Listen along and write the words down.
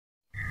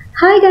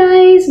Hi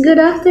guys, good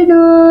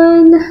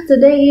afternoon.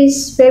 Today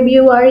is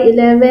February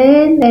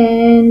 11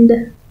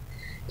 and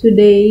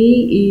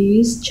today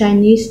is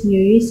Chinese New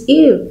Year's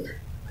Eve.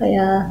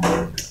 Kaya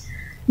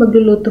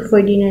magluluto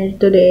for dinner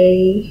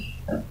today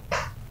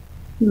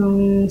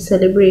ng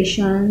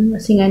celebration.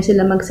 Kasi ngayon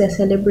sila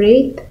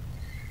magse-celebrate.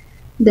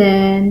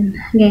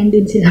 Then, ngayon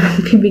din sila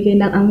magbibigay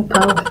ng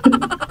angpaw.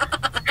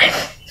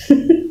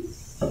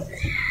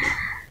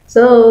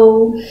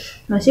 So,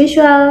 as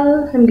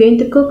usual, I'm going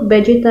to cook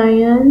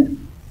vegetarian.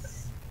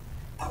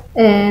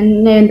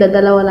 And ngayon,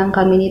 dadalawa lang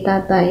kami ni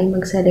tatay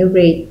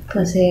mag-celebrate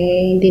kasi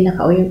hindi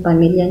nakauwi yung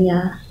pamilya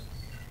niya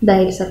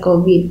dahil sa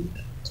COVID.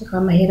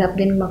 Tsaka mahirap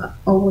din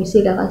maka-uwi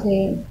sila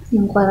kasi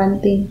yung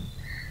quarantine.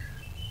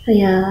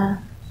 Kaya,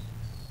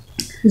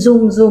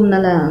 Zoom na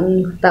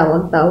lang,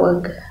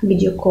 tawag-tawag,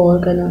 video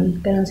call,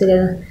 ganun. Ganun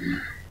sila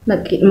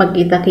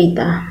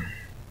magkita-kita.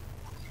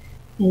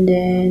 And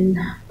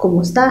then,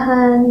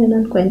 kumustahan,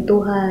 ganun,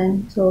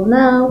 kwentuhan. So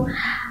now,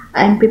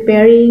 I'm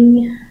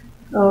preparing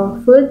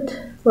our food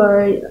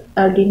for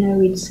our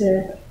dinner with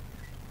sir.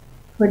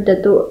 For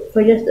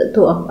just the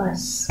two of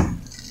us.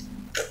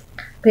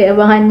 Kaya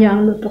abangan niyo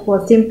ang luto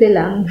ko. Simple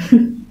lang.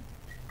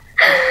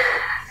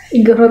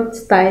 Igorot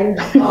style.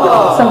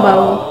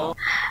 Sabaw.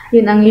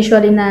 Yun ang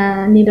usually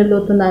na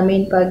niluluto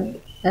namin pag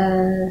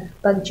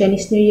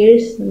Chinese New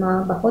Year's,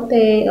 mga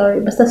bakote, or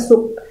basta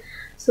soup.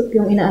 Soup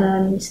yung inaano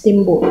namin,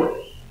 steamboat.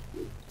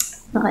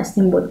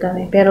 Naka-steamboat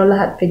kami. Pero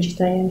lahat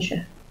vegetarian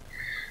siya.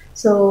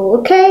 So,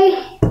 okay.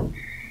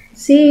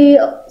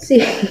 See.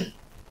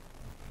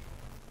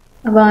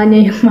 Abangan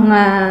niyo yung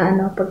mga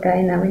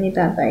pagkain namin ni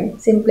tatay.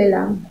 Simple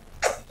lang.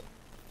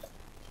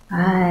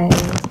 Bye.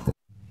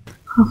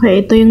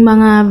 Okay, ito yung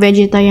mga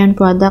vegetarian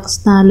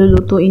products na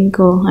lulutuin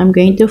ko. I'm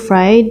going to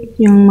fry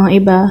yung mga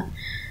iba.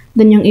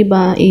 Then yung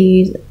iba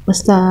is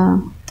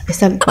basta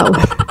isagpaw.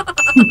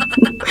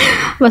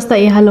 Basta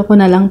ihalo ko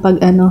na lang pag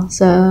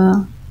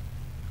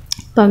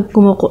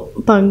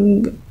pag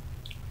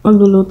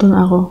magluluto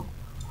na ako.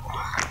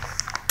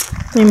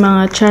 May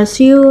mga char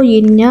siu,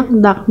 yin-yak,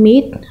 duck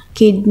meat,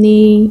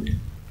 kidney,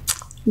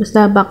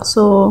 basta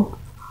bakso.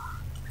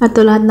 At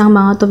lahat ng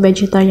mga to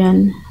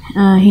vegetarian.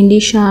 Hindi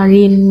siya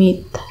real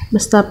meat.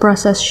 Basta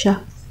processed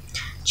siya.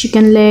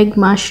 Chicken leg,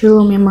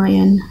 mushroom, yung mga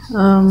yan.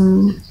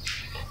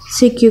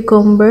 Sea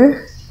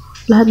cucumber.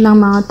 Lahat ng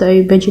mga to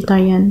ay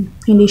vegetarian.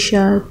 Hindi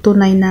siya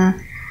tunay na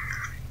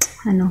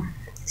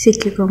sea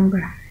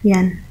cucumber.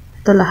 Yan.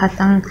 Ito lahat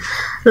ang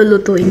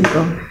lulutuin ko.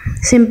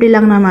 Simple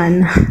lang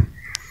naman.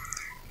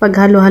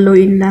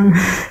 Paghalo-haluin lang.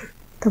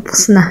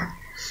 Tapos na.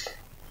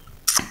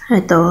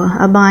 Ito.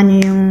 Abangan niyo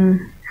yung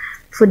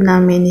food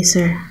namin ni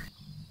sir.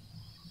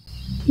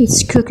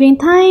 It's cooking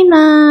time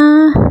na!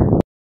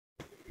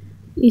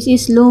 This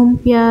is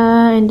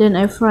lumpia. And then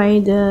I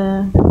fried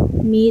the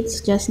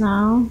meats just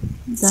now.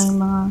 Ito yung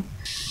mga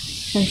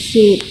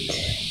pancit.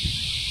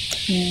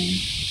 Yan.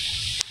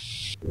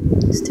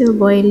 Still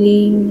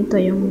boiling. Ito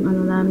yung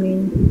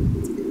namin.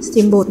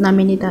 Steamboat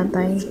namin ni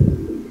tatay.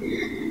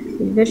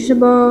 With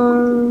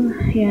vegetable.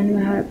 Yan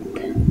lahat.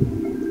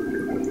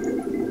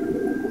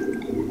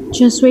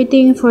 Just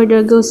waiting for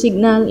the go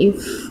signal if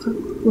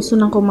gusto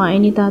nang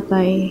kumain ni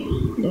tatay.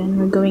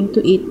 Then we're going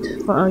to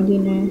eat for our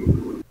dinner.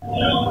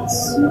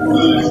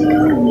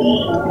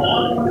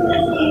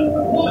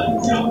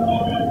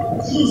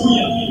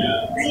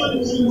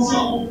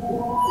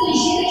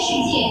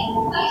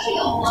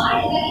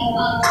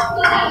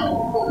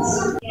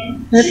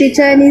 Happy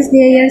Chinese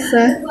New Year,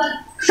 sir.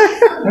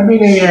 Happy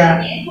New Year.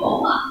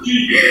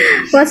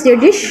 What's your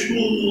dish?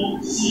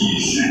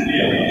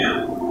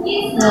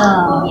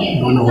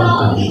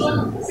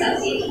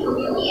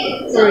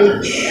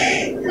 Porridge.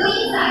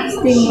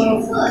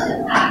 Steamboat.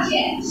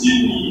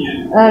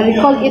 We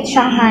call it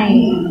Shanghai.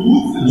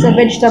 It's a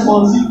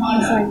vegetable.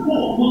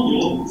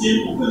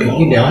 Can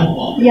you that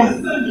one? Yeah.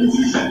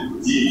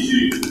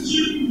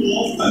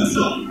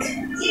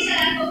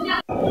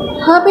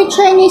 Happy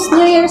Chinese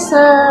New Year,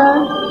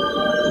 sir.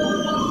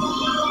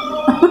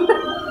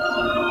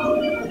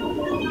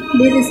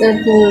 This is our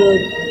food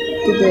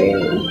today.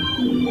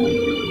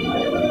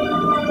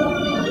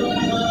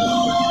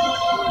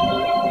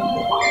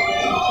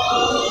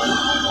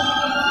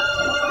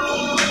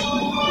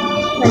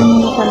 Kain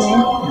mo kami.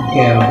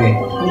 Okay.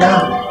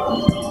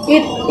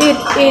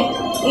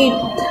 Eat.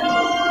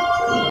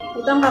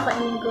 Ito ang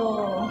kakainin ko.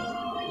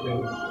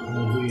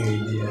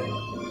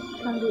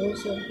 Hungry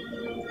also.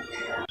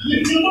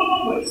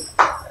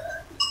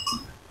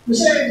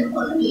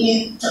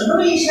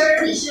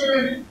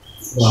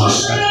 Wow,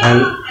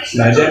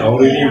 like that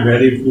already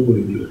very full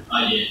with you.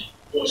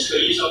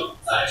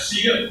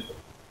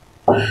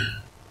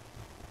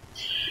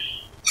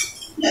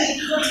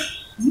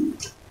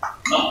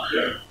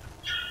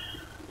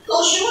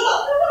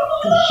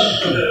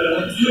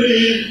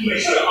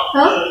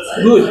 Huh?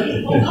 Good.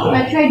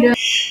 I tried the...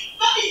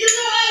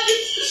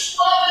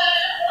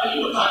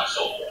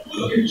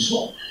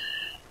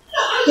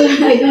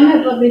 I don't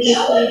have a bit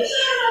of food.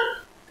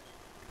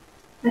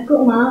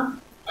 Ako nga.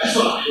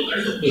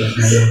 Yes,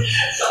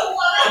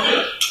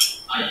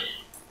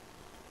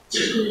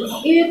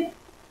 Eat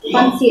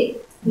pancit.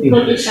 We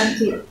call it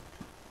pancit.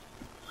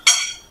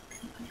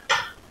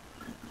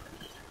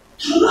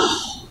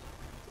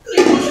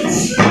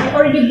 I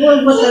already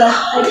boiled water. I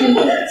can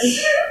cook it.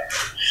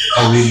 I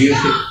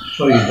reduce it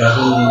so it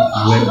doesn't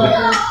wet it.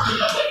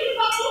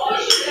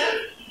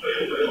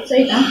 So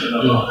it, huh?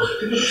 No.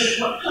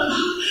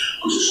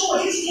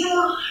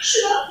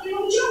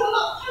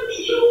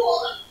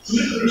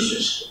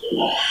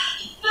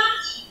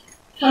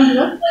 Sounds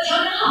good.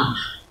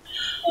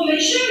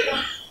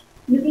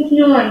 This is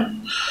new one.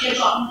 It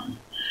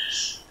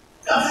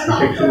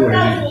takes two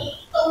already.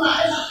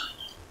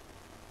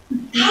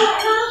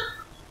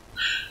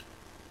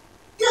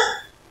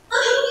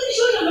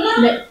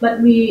 But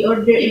we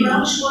order in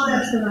restaurant.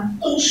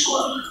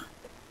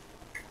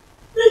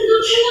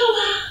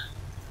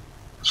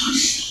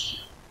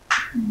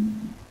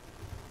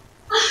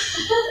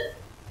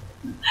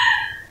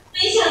 没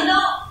想到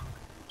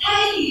他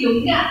还挺勇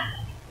敢。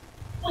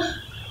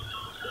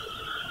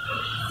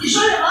你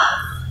说什么？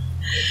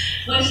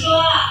我说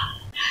啊，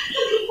他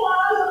就花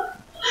了。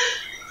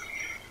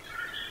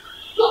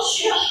老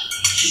徐，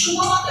去厨房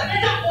把擀面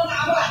杖给我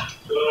拿过来。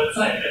哥，再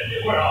忍一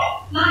会儿啊。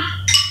妈，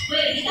我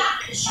有一个大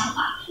胆的想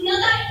法，你能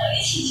答应我一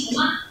个请求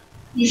吗？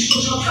你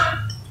说说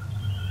看。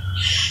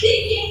礼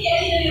品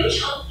典礼的流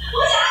程，我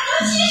想按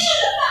照西式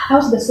的办。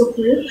How's the soup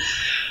for you?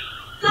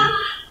 妈妈，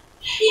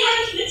你还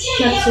有什么建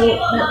议 Not 要给 so,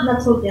 我吗？ not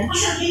so yeah. 我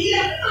想给你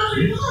两个大嘴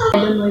巴。 I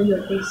don't know your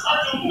taste. 按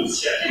照目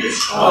前这个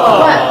情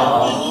What?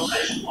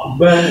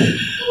 Burn.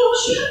 老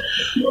师，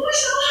我为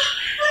什么？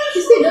 You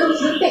say don't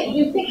you take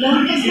the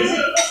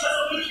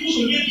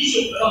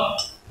soup.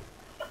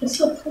 那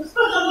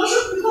怎么是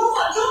回光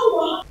返照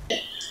啊？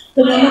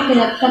 The mama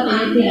cannot cut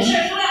anything.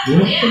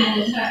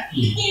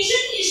 你身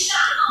体啥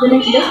The 毛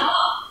next 病 day? 啊？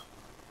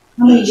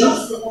 How many 就 days?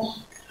 死了，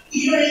一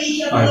个人一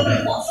天都得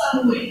晃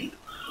3回。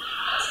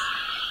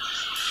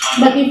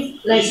 But if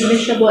like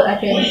vegetable, I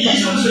can cut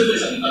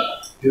now.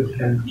 You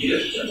can.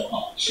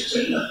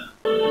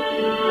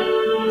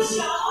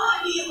 小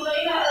二，你回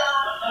来了。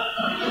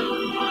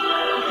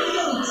又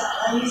长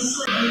了1岁。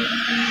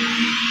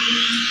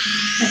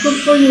 I cook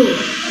for you.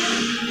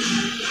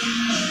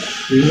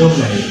 You know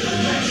my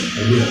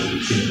idea of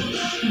eating.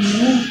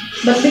 No.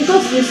 But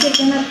because you say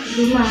cannot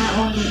do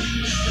on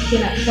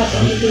cannot cut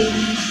anything.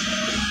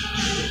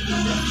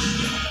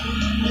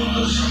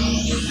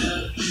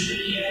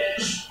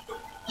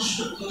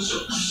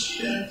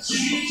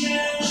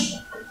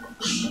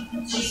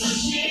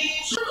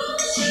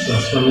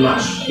 Does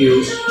not feel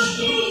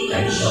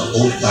like the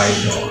old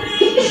style.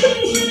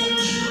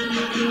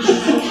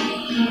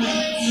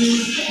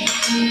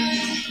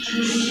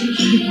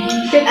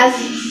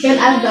 Can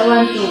ask the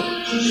one to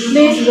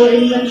please go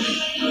in the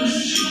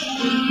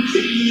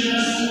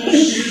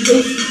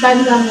please find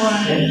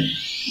someone.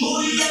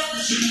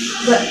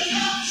 But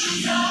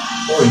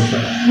Oh, in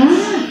fact.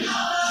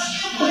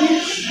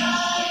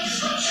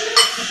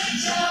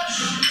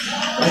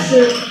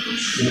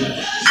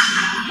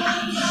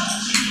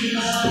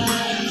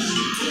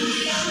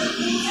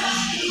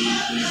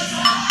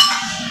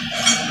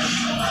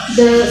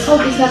 The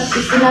salt is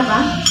enough,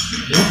 huh?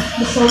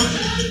 The salt.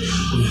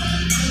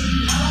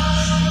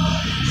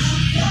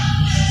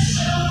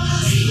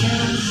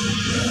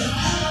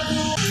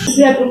 If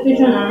you have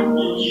occasion,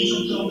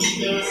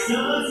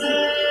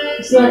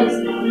 this one is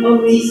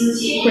always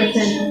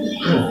present.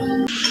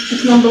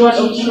 It's number 1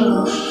 option.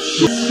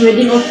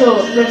 Wedding also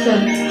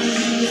present.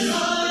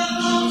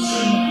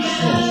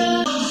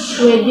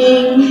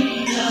 Wedding,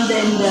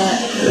 then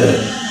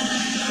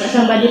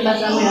somebody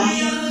pass away.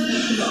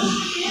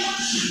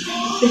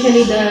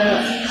 Especially the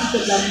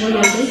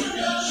royalty.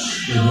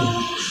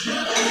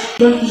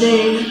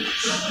 Birthday,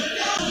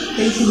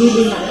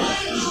 Thanksgiving.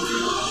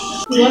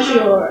 What's your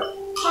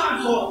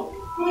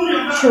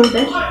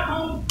shoulder?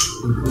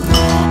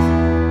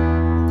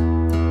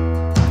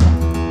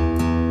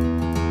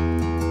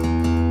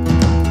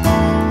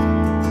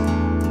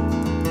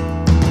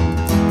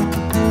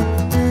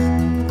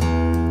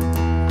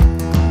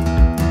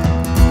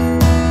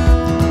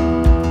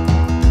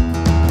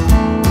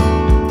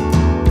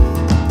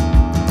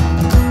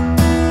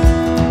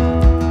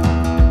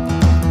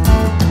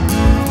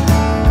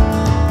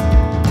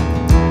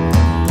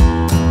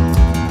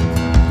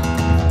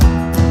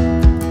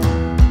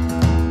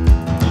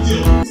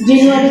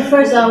 January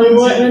 1st, we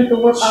went to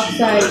work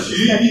outside,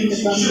 starting the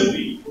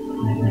bamboo.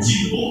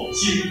 经过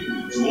艰苦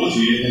卓绝、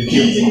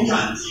披荆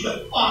斩棘的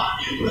8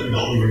年奋斗，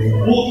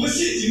我国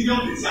现行标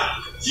准下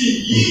近1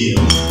亿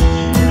的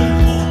人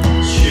口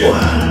全部落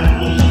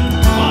户，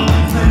把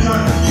32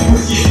个贫困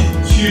县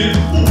全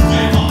部开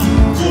放，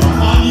中华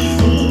民族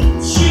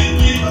1000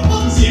年的梦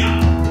想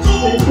终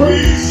于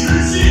实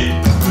现。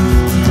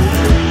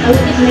 I will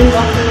eat mango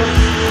afterwards.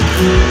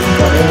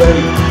 Whatever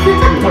you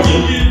今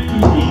天，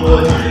中华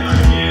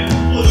2022年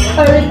获得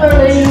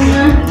Early.